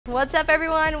What's up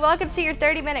everyone? Welcome to your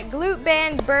 30-minute glute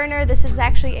band burner. This is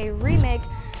actually a remake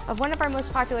of one of our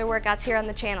most popular workouts here on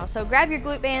the channel. So grab your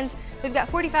glute bands. We've got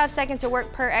 45 seconds of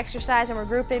work per exercise and we're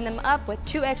grouping them up with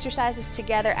 2 exercises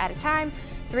together at a time,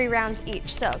 3 rounds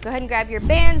each. So go ahead and grab your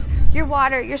bands, your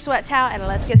water, your sweat towel, and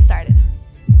let's get started.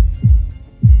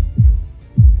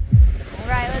 All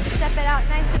right, let's step it out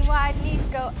nice and wide. Knees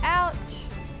go out.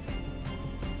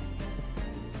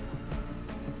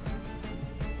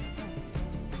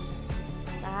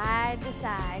 Side to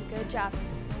side, good job.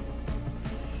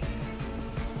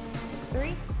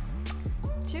 3,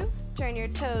 2, turn your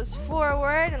toes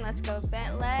forward and let's go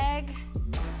bent leg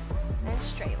and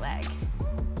straight leg.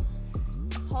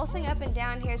 Pulsing up and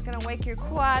down here is gonna wake your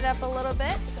quad up a little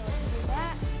bit, so let's do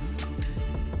that.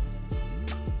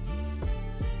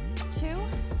 2,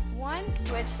 1,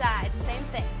 switch sides, same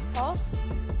thing. Pulse,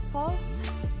 pulse,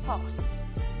 pulse.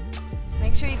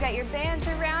 Make sure you got your bands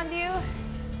around you.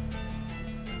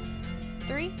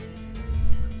 3,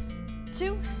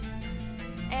 2,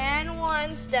 and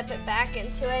 1. Step it back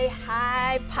into a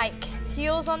high pike.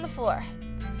 Heels on the floor.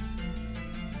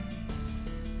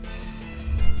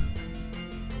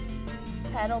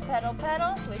 Pedal, pedal,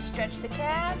 pedal. So we stretch the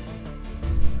calves.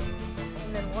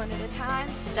 And then one at a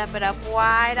time, step it up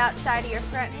wide outside of your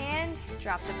front hand.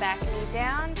 Drop the back knee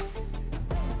down.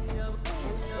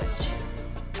 And switch.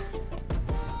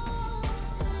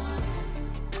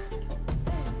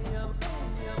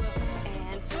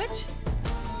 Switch.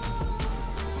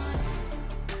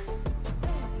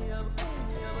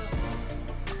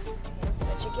 And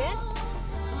switch again.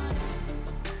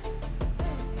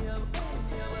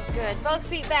 Good. Both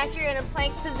feet back. You're in a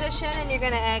plank position and you're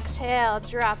going to exhale.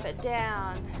 Drop it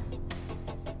down.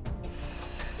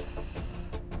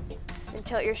 And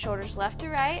tilt your shoulders left to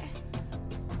right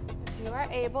if you are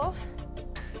able.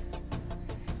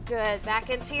 Good.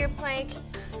 Back into your plank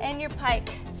and your pike.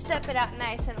 Step it out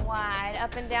nice and wide,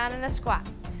 up and down in a squat.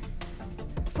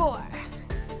 4,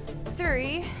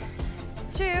 3,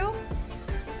 2,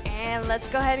 and let's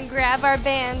go ahead and grab our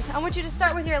bands. I want you to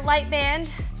start with your light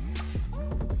band,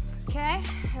 okay?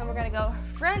 And we're gonna go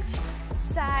front,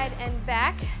 side, and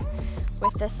back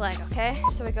with this leg, okay?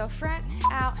 So we go front,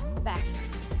 out, back.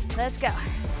 Let's go.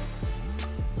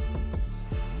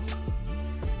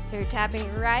 So you're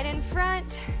tapping right in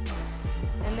front,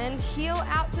 and then heel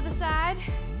out to the side,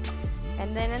 and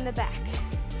then in the back.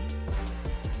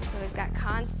 So we've got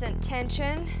constant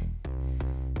tension.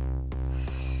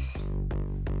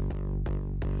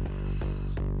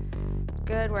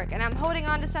 Good work. And I'm holding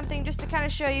on to something just to kind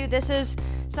of show you this is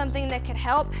something that could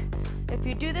help. If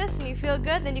you do this and you feel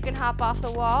good, then you can hop off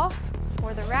the wall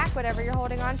or the rack, whatever you're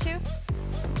holding on to.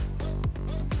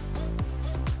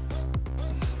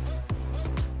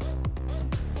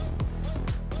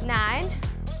 9,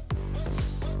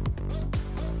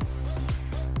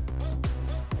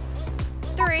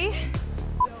 3,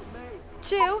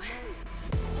 2,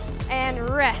 and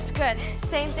rest. Good.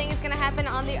 Same thing is going to happen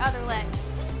on the other leg.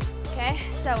 Okay,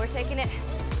 so we're taking it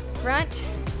front,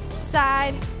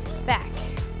 side, back.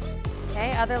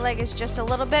 Okay, other leg is just a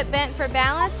little bit bent for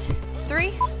balance.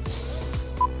 3,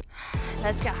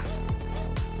 let's go.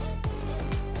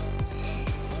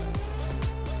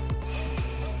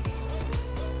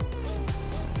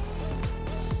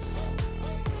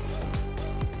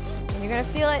 You're gonna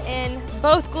feel it in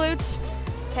both glutes.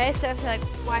 Okay, so if you're like,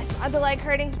 why is my other leg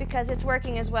hurting? Because it's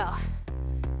working as well.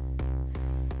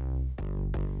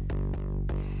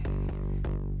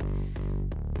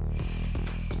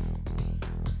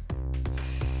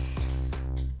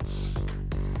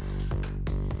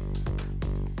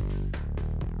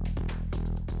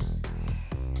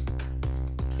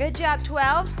 Good job,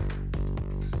 12.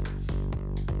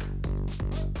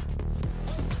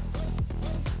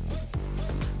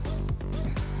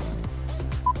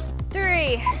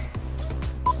 3,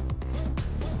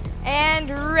 and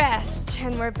rest,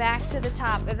 and we're back to the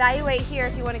top. Evaluate here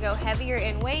if you want to go heavier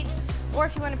in weight or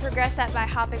if you want to progress that by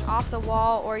hopping off the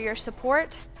wall or your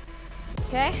support.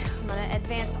 Okay, I'm going to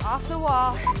advance off the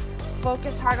wall,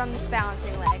 focus hard on this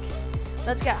balancing leg.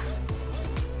 Let's go.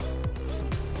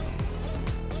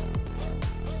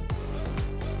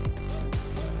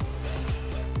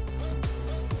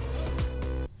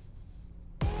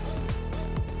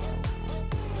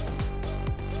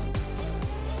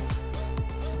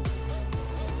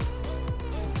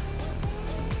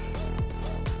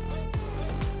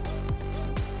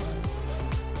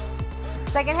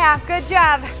 Second half, good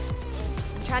job.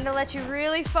 I'm trying to let you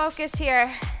really focus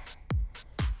here.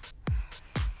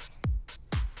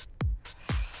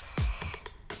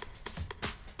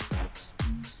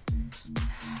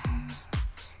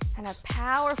 and a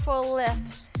powerful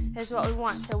lift is what we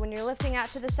want. So when you're lifting out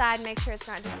to the side, make sure it's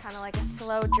not just kind of like a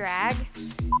slow drag.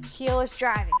 Heel is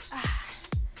driving.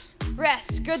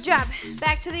 Rest, good job.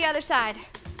 Back to the other side.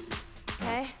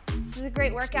 Okay, this is a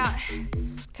great workout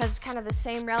because it's kind of the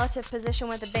same relative position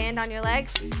with a band on your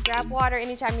legs. Grab water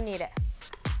anytime you need it.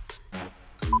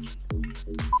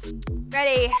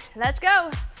 Ready, let's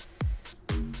go.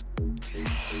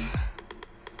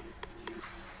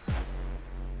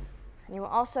 And you will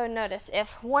also notice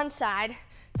if one side,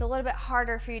 it's a little bit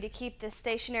harder for you to keep this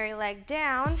stationary leg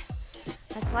down,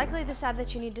 that's likely the side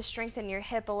that you need to strengthen your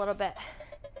hip a little bit.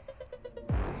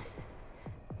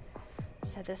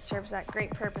 So this serves that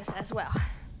great purpose as well.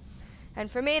 And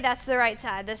for me, that's the right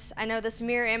side. I know this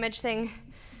mirror image thing,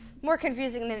 more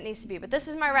confusing than it needs to be, but this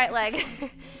is my right leg.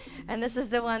 And this is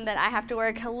the one that I have to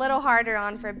work a little harder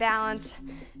on for balance,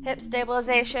 hip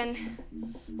stabilization.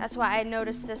 That's why I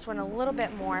noticed this one a little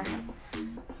bit more,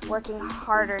 working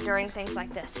harder during things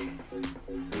like this.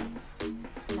 And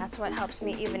that's what helps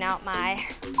me even out my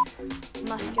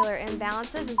muscular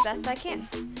imbalances as best I can.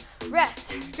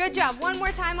 Rest, good job. One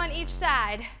more time on each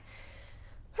side.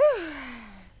 Whew.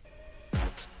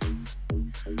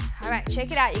 All right,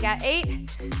 shake it out. You got 8,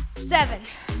 7,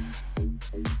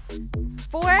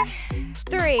 4,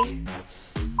 3,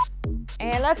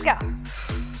 and let's go.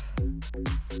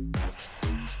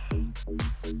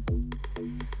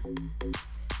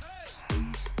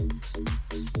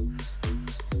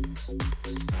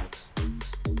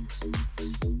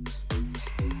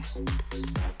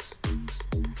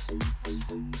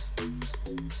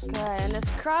 Good, and this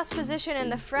cross position in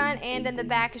the front and in the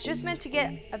back is just meant to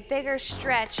get a bigger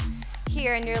stretch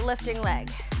here in your lifting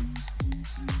leg.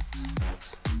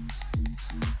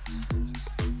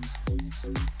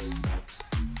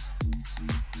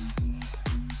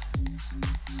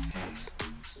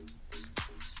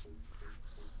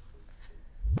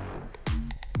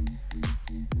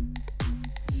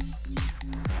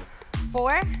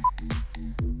 Four.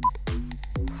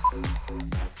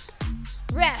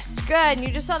 Rest, good. And you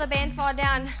just saw the band fall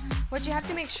down. What you have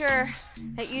to make sure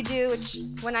that you do, which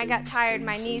when I got tired,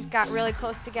 my knees got really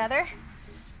close together.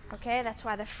 Okay, that's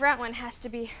why the front one has to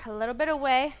be a little bit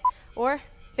away, or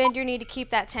bend your knee to keep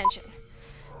that tension.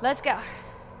 Let's go.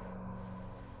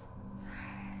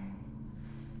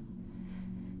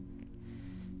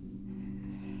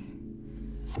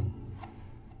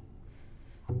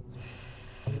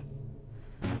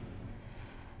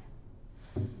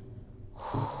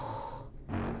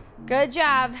 Good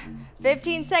job.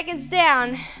 15 seconds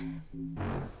down.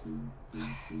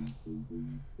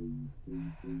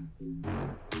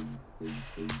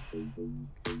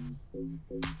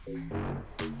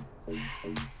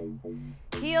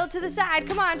 Heel to the side.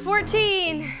 Come on,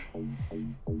 14.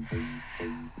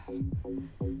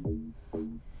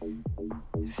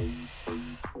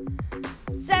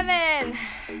 7,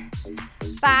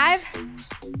 5.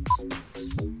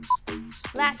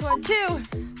 Last one, 2,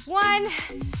 1,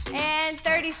 and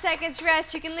 30 seconds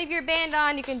rest. You can leave your band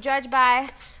on. You can judge by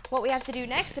what we have to do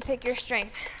next to pick your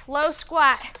strength. Low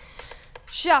squat,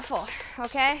 shuffle,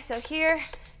 okay? So here,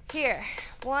 here,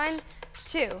 1,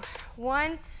 2,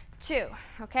 1, 2,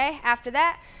 okay? After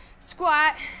that,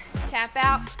 squat, tap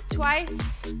out twice,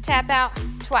 tap out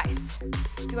twice.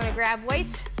 If you wanna grab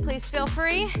weights, please feel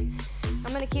free.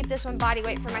 I'm gonna keep this one body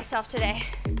weight for myself today.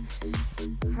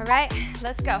 All right,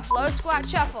 let's go. Low squat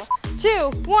shuffle.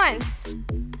 2, 1.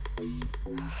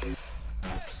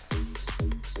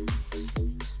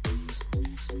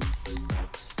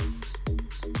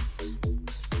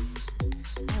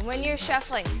 And when you're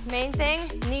shuffling, main thing,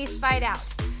 knees fight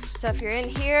out. So if you're in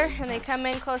here and they come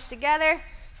in close together,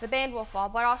 the band will fall,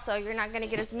 but also you're not gonna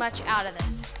get as much out of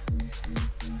this.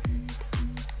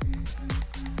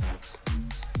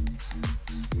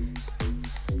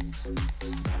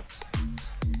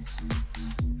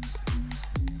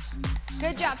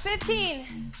 Good job, 15.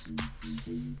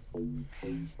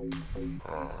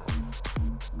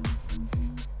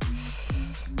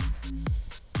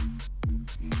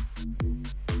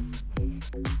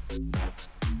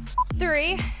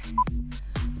 Three.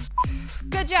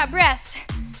 Good job, rest.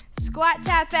 Squat,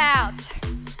 tap out.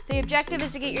 The objective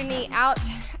is to get your knee out,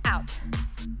 out.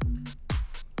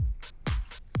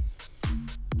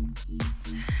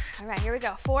 All right, here we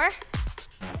go, 4.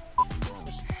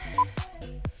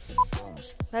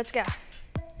 Let's go.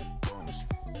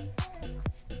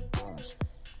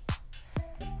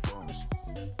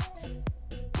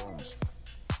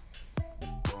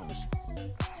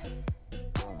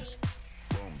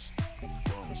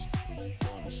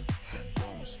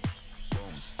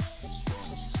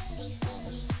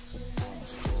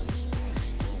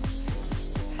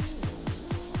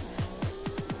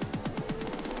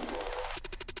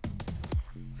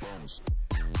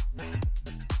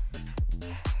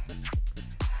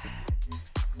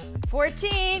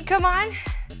 14, come on.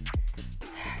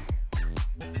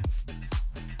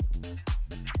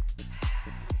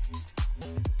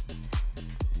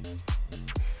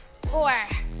 4,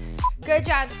 good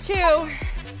job, 2,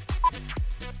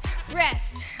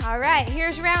 rest. All right,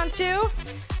 here's round 2.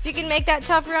 If you can make that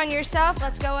tougher on yourself,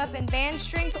 let's go up in band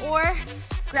strength or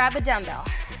grab a dumbbell.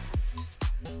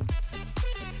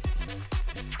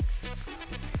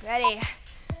 Ready,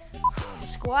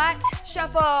 squat,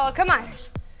 shuffle, come on.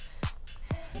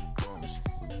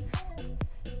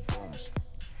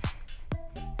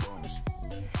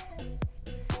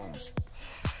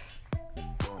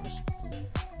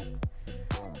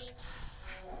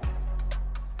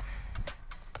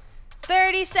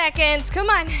 Seconds, come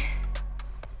on.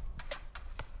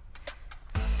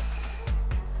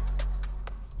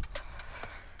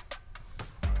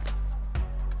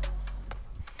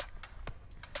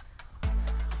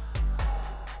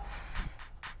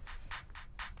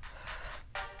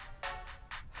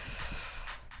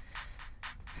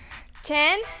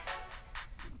 Ten.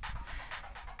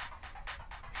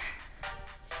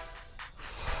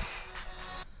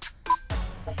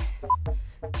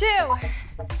 2.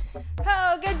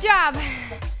 Oh, good job.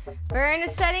 Burn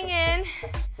is setting in.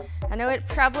 I know it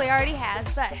probably already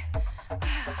has, but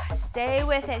stay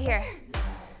with it here.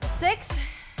 6,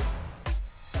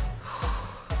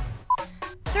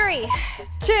 3,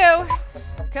 2.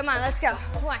 Come on, let's go.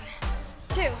 1,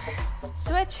 2,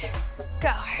 switch,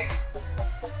 go.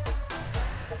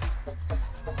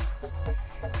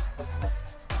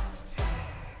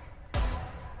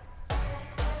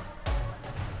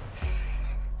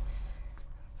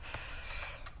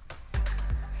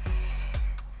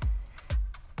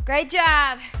 Great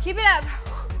job. Keep it up.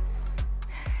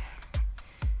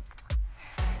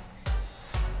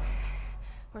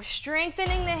 We're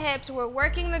strengthening the hips. We're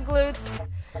working the glutes.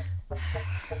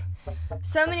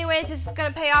 So many ways this is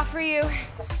going to pay off for you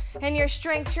in your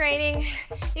strength training,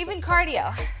 even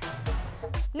cardio.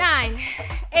 9,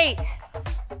 8.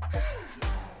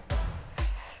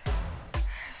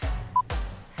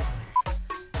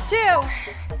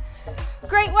 2.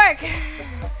 Great work.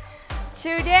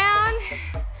 2 down.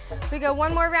 We go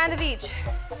 1 more round of each.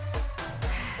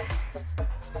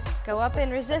 Go up in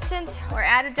resistance or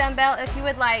add a dumbbell if you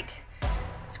would like.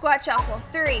 Squat shuffle,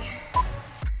 3.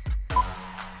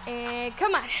 And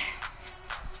come on.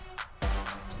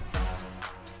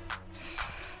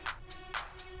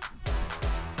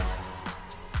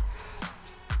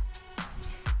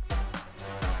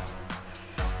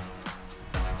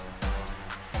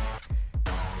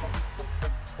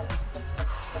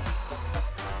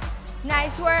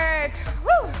 Nice work.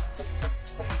 Woo.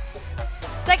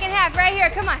 Second half right here,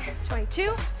 come on.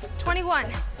 22, 21.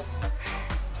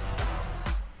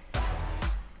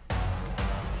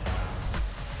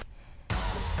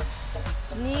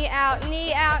 Knee out,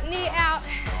 knee out, knee out.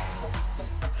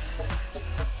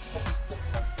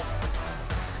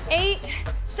 8,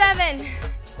 7.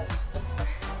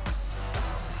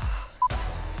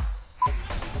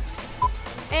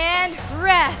 And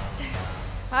rest.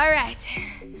 All right.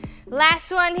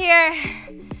 Last one here,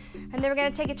 and then we're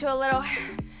gonna take it to a little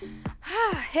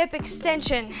hip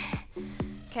extension.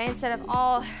 Okay, instead of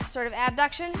all sort of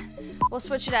abduction, we'll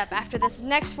switch it up after this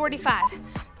next 45.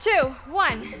 2,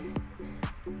 1.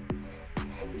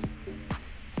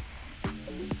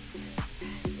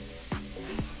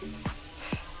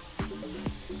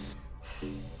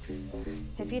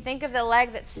 If you think of the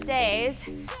leg that stays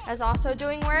as also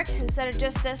doing work, instead of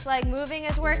just this leg moving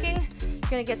as working, you're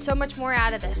gonna get so much more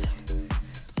out of this.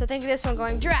 So think of this one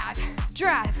going drive,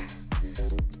 drive.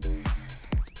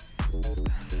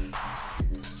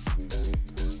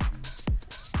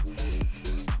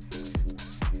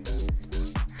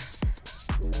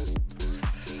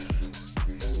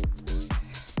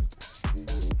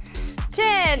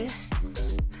 Ten.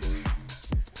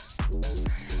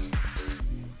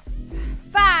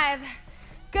 5.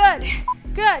 Good,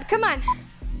 good, come on.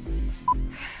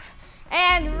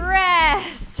 And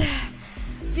rest.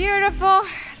 Beautiful.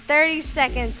 30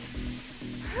 seconds.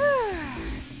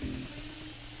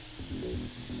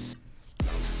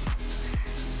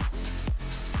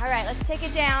 All right, let's take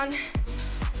it down.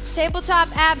 Tabletop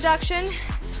abduction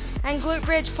and glute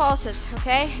bridge pulses,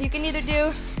 okay? You can either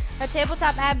do a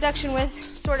tabletop abduction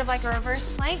with sort of like a reverse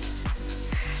plank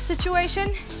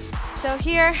situation. So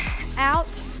here,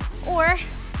 out, or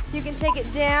you can take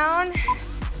it down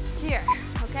here,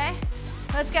 okay?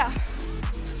 Let's go.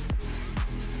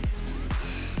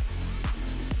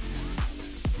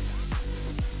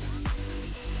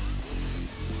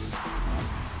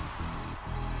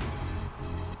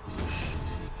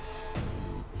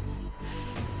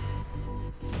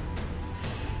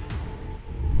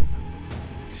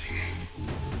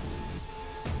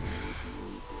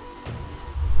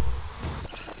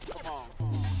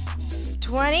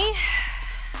 20.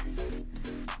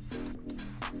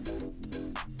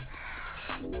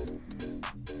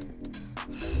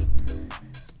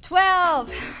 12.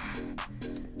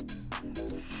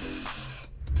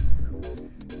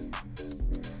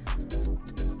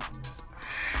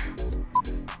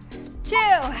 2.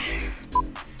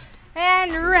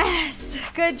 And rest.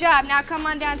 Good job. Now come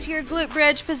on down to your glute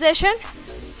bridge position.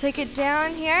 Take it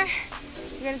down here.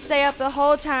 You're gonna stay up the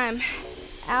whole time.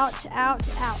 Out, out,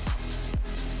 out.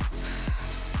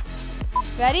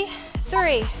 Ready?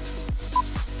 3.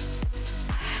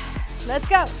 Let's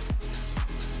go.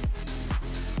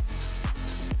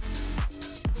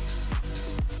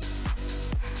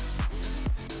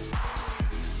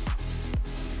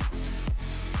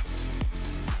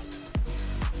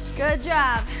 Good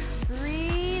job.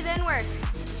 Breathe and work.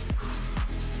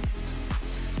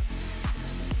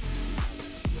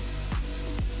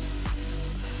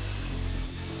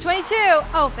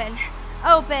 Open,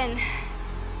 open.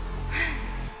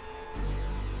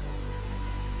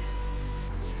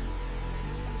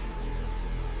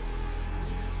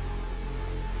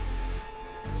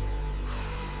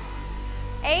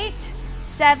 8,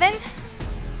 7.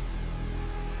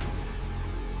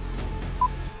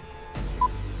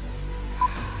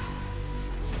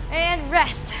 And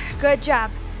rest. Good job.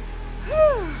 Whew.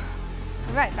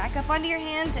 All right, back up onto your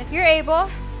hands if you're able.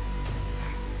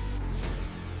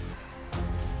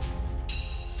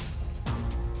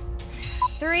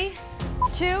 Three,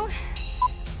 2,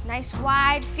 nice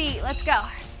wide feet. Let's go.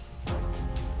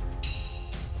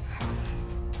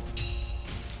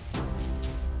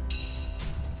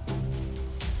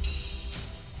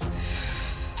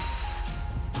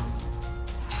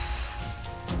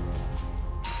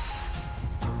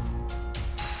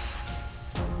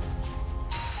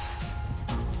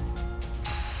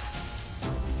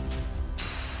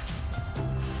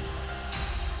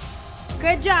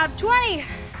 Good job, 20.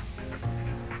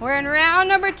 We're in round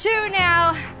number 2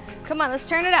 now. Come on, let's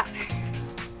turn it up.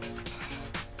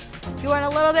 If you want a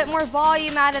little bit more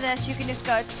volume out of this, you can just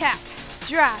go tap,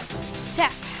 drive,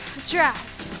 tap,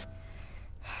 drive.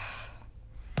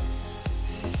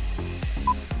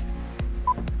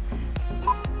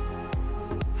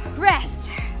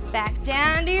 Rest, back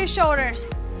down to your shoulders.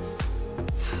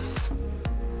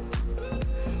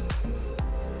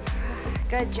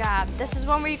 Good job. This is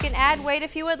one where you can add weight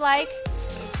if you would like.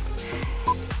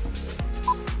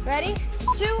 Ready?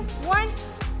 2, 1.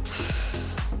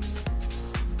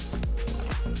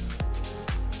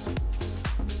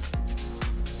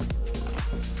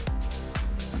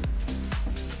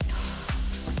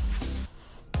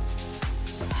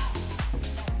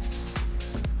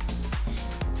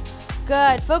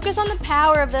 Good. Focus on the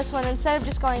power of this one instead of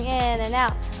just going in and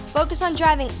out. Focus on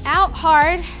driving out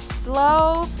hard,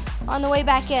 slow on the way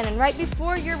back in. And right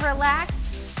before you're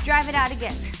relaxed, drive it out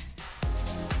again.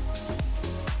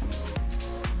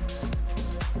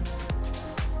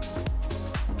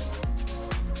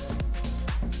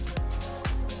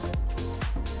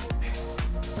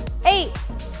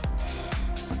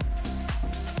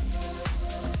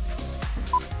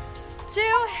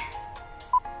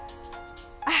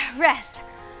 Rest.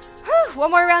 Whew.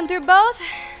 One more round through both.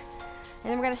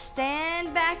 And then we're gonna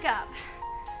stand back up.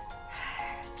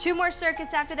 2 more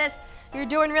circuits after this. You're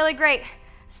doing really great.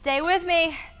 Stay with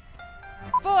me.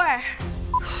 4,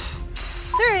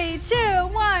 3, 2,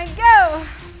 1, go.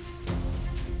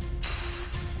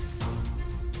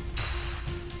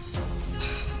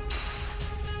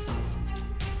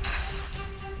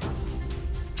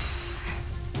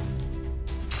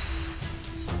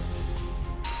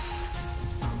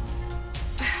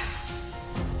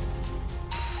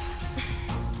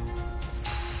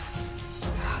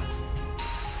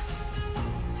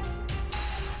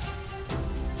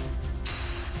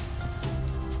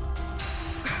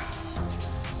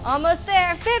 Almost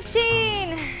there,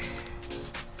 15.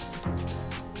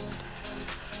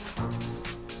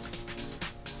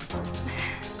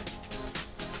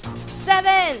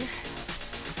 7. 7.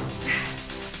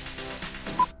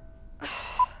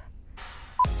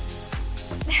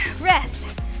 Rest.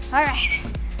 All right,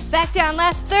 back down,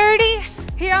 last 30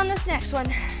 here on this next one.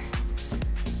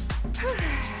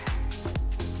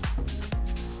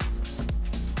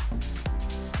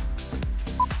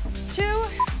 2,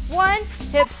 1.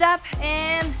 Hips up,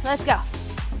 and let's go.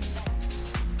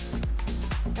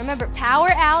 Remember, power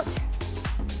out.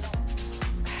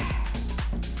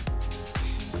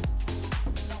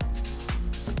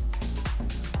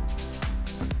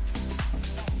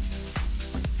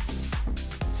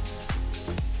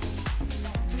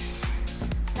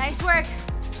 Nice work.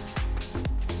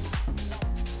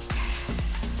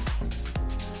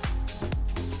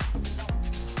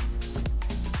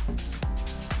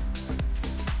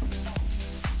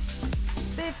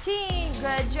 15,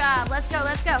 good job. Let's go,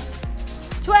 let's go.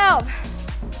 12.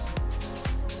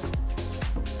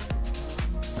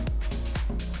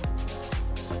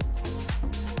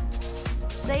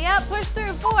 Stay up, push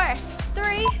through. 4,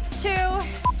 3, 2,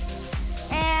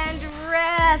 and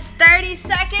rest. 30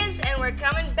 seconds, and we're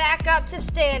coming back up to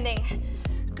standing.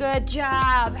 Good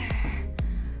job.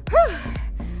 Whew.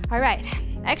 All right,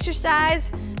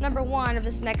 exercise number 1 of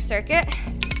this next circuit.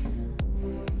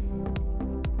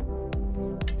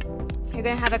 You're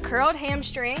gonna have a curled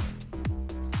hamstring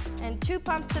and 2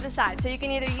 pumps to the side. So you can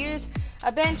either use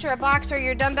a bench or a box or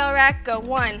your dumbbell rack. Go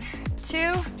 1,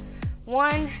 2,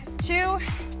 1, 2,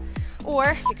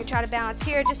 or you can try to balance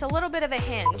here, just a little bit of a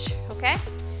hinge, okay?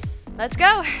 Let's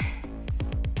go.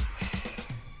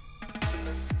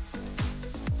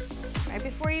 Right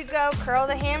before you go, curl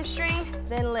the hamstring,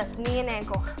 then lift knee and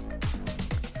ankle.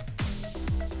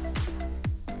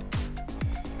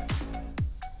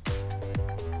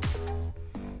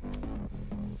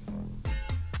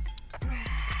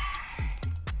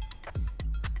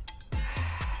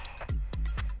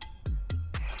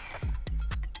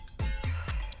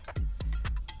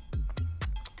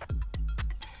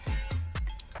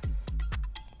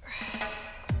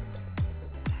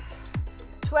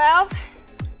 Twelve.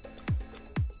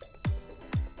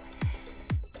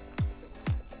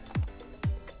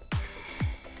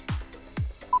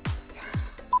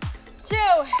 2,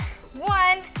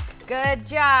 1, good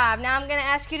job. Now I'm gonna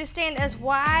ask you to stand as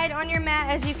wide on your mat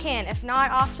as you can, if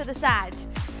not off to the sides,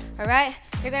 all right?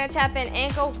 You're gonna tap in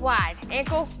ankle wide,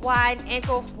 ankle wide,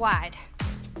 ankle wide,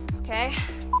 okay?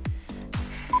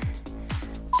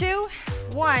 2,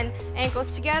 1,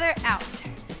 ankles together, out,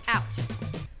 out.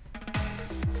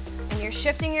 And you're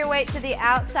shifting your weight to the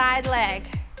outside leg.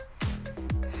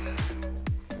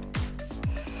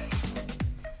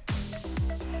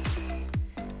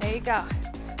 There you go.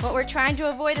 What we're trying to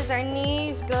avoid is our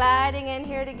knees gliding in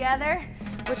here together,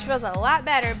 which feels a lot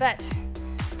better, but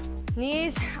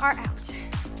knees are out.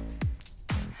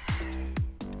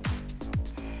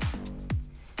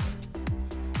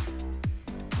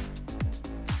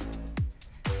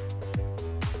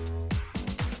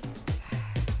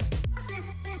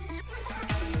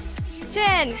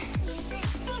 Ten.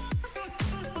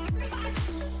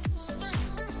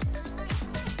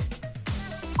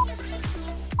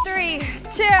 3,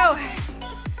 2,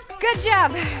 good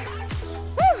job.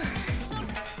 Woo.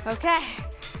 Okay,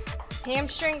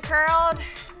 hamstring curled,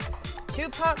 2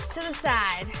 pumps to the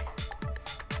side.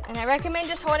 And I recommend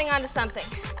just holding on to something.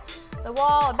 The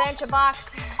wall, a bench, a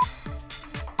box.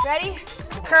 Ready?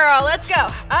 Curl, let's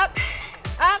go. Up,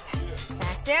 up,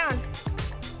 back down.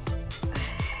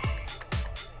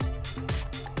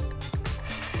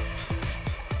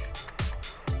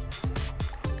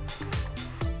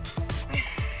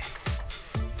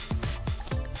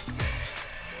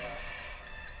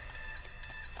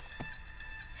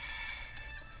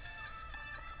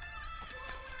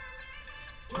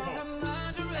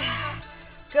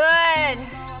 Good.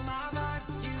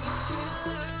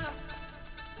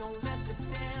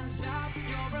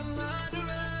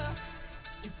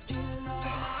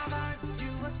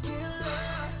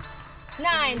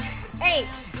 Nine, 8,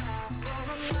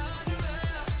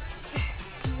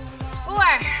 4.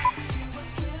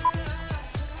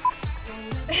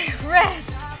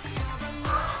 Rest.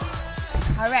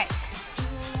 All right.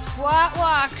 Squat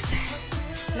walks.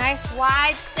 Nice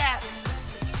wide step.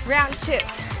 Round 2.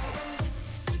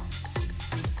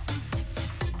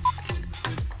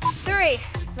 3,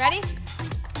 ready?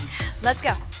 Let's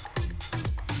go.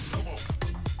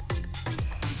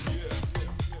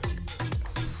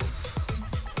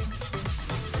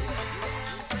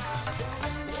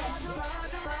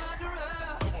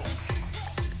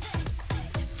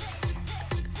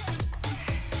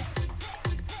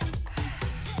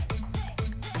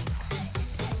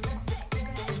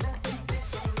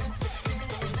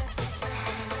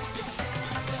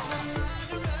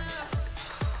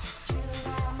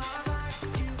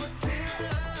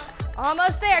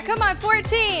 Almost there, come on,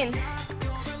 14.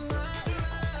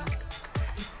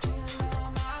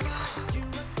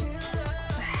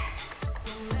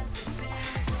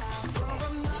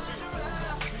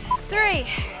 3.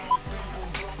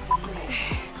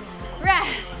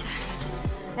 Rest.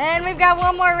 And we've got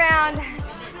one more round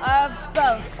of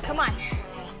both. Come on,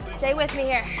 stay with me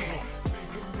here.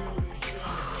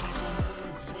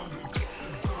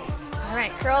 All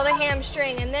right, curl the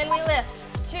hamstring and then we lift.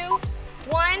 2,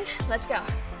 1, let's go.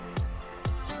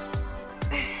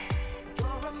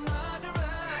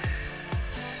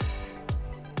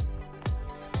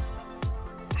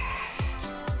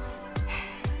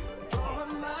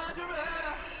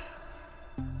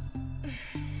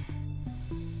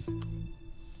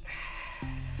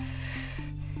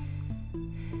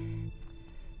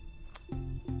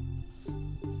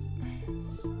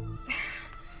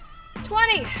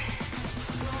 20.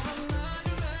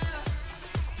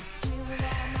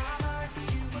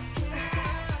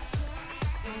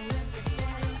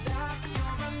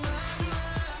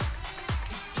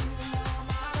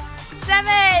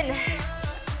 Seven.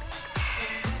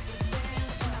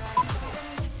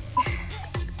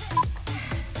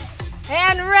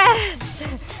 And rest.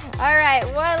 All right,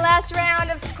 one last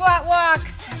round of squat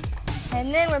walks.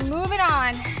 And then we're moving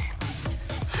on.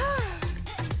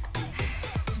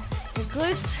 Your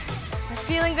glutes are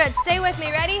feeling good. Stay with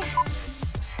me, ready?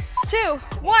 2,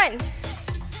 1.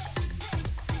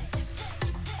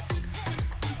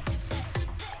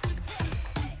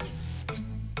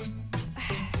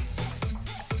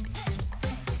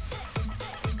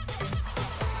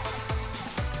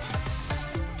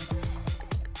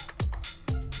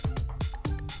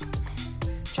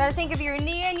 Try to think of your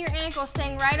knee and your ankle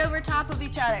staying right over top of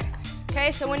each other.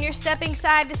 Okay, so when you're stepping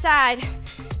side to side,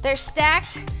 they're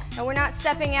stacked and we're not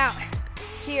stepping out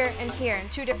here and here in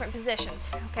 2 different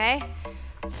positions, okay?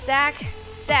 Stack,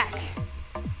 stack.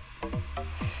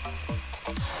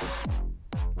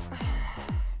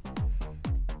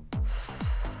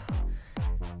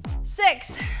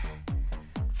 Six.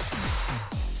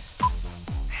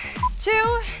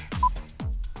 2,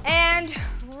 and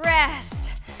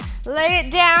rest. Lay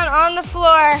it down on the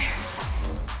floor.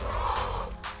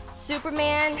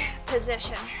 Superman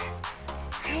position.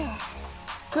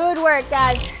 Good work,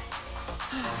 guys.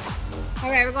 All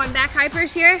right, we're going back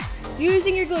hypers here.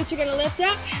 Using your glutes, you're gonna lift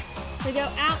up. We go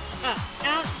out, up,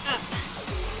 out, up.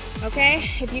 Okay,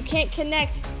 if you can't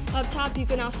connect up top, you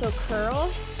can also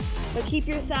curl, but keep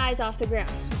your thighs off the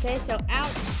ground. Okay, so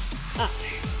out, up.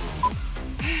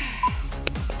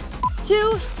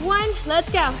 2, 1, let's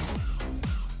go.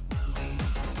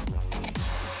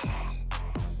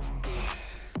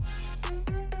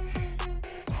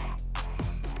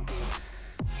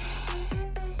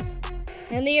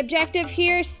 And the objective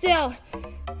here still,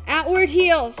 outward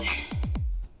heels.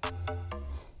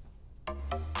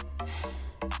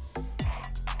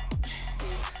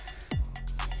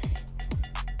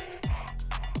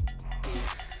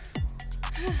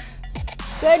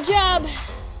 Good job.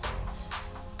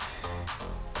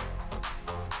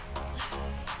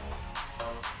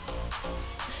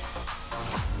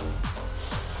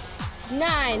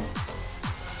 Nine.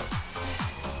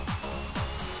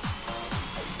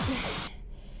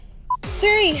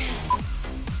 3.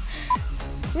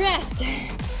 Rest.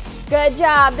 Good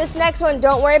job. This next one,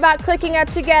 don't worry about clicking up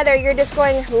together. You're just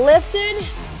going lifted,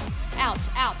 out,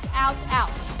 out, out,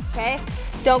 out, okay?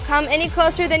 Don't come any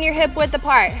closer than your hip width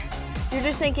apart. You're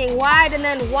just thinking wide and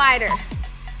then wider.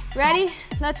 Ready?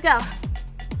 Let's go.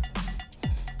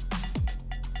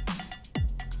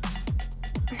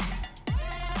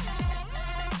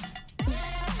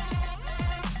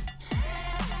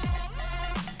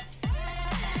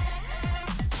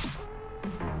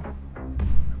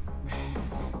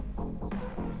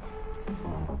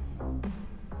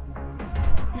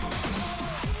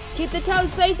 Keep the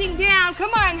toes facing down,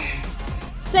 come on.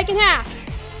 Second half.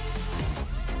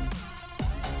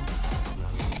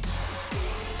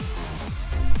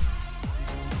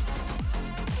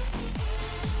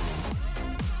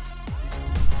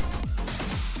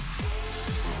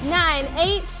 Nine,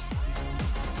 8.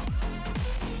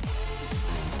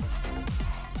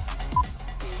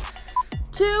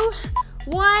 2,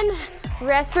 1.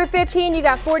 Rest for 15. You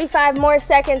got 45 more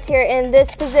seconds here in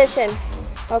this position.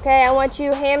 Okay, I want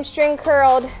you hamstring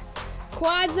curled,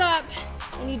 quads up,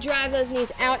 and you drive those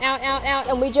knees out, out, out, out,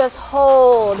 and we just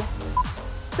hold.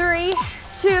 3,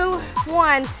 2,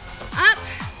 1, up,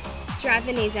 drive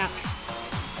the knees out.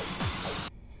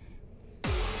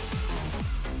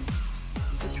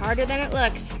 This is harder than it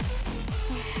looks.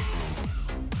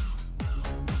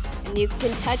 And you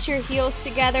can touch your heels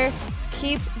together,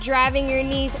 keep driving your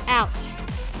knees out.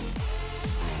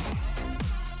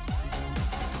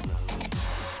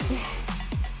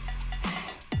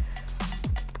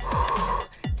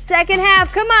 Second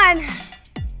half, come on.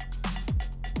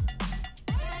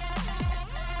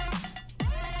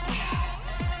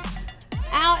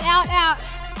 Out, out, out.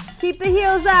 Keep the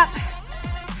heels up.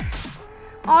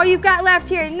 All you've got left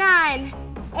here, 9,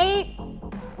 8.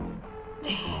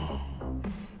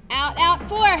 Out, out,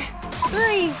 4,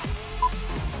 3.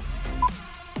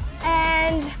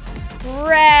 And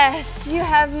rest. You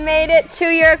have made it to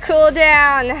your cool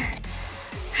down.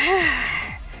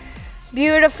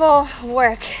 Beautiful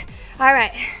work. All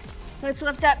right, let's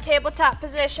lift up tabletop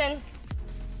position.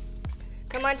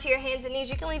 Come onto your hands and knees.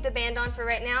 You can leave the band on for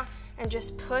right now and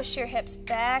just push your hips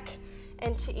back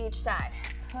into each side.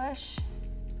 Push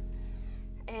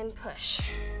and push.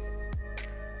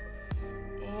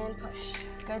 And and push.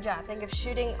 Good job. Think of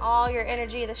shooting all your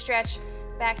energy, the stretch,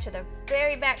 back to the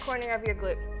very back corner of your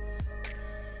glute.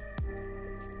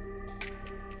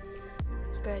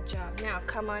 Good job. Now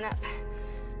come on up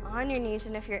on your knees,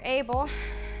 and if you're able,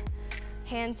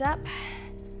 hands up.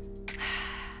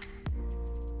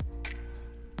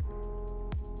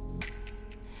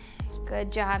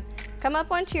 Good job. Come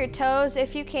up onto your toes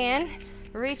if you can.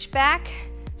 Reach back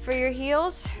for your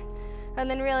heels, and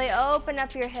then really open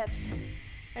up your hips.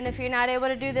 And if you're not able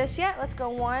to do this yet, let's go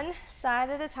one side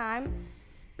at a time.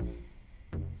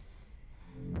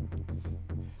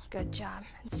 Good job.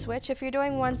 And switch if you're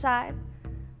doing one side.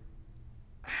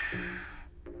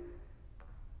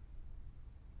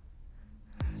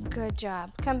 Good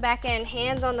job. Come back in,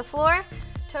 hands on the floor,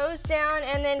 toes down,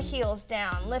 and then heels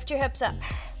down. Lift your hips up.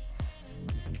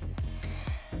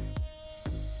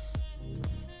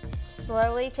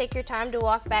 Slowly take your time to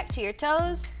walk back to your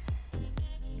toes,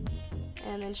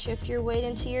 and then shift your weight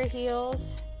into your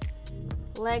heels.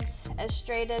 Legs as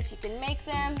straight as you can make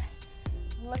them.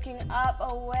 Looking up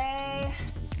away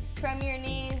from your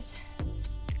knees.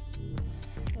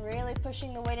 Really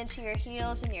pushing the weight into your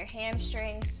heels and your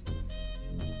hamstrings.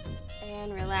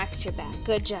 And relax your back.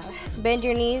 Good job. Bend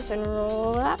your knees and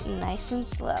roll up nice and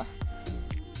slow.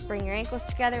 Bring your ankles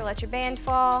together, let your band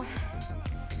fall.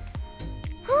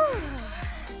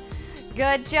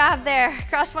 Good job there.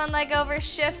 Cross one leg over,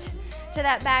 shift to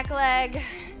that back leg.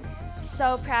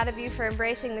 So proud of you for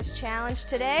embracing this challenge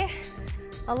today.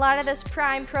 A lot of this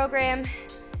Prime program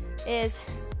is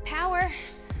power.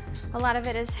 A lot of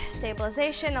it is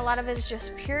stabilization. A lot of it is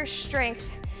just pure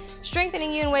strength.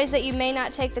 Strengthening you in ways that you may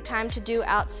not take the time to do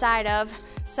outside of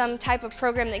some type of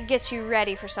program that gets you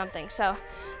ready for something. So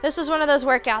this was one of those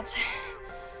workouts.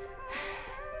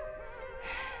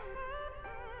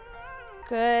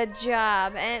 Good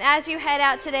job. And as you head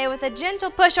out today with a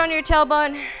gentle push on your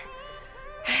tailbone,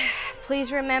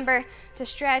 please remember to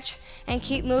stretch and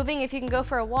keep moving. If you can go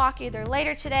for a walk either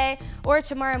later today or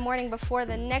tomorrow morning before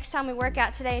the next time we work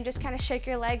out today, and just kind of shake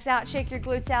your legs out, shake your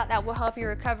glutes out, that will help your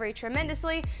recovery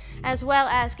tremendously, as well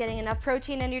as getting enough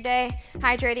protein in your day,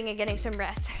 hydrating, and getting some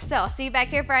rest. So I'll see you back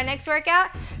here for our next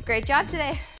workout. Great job today.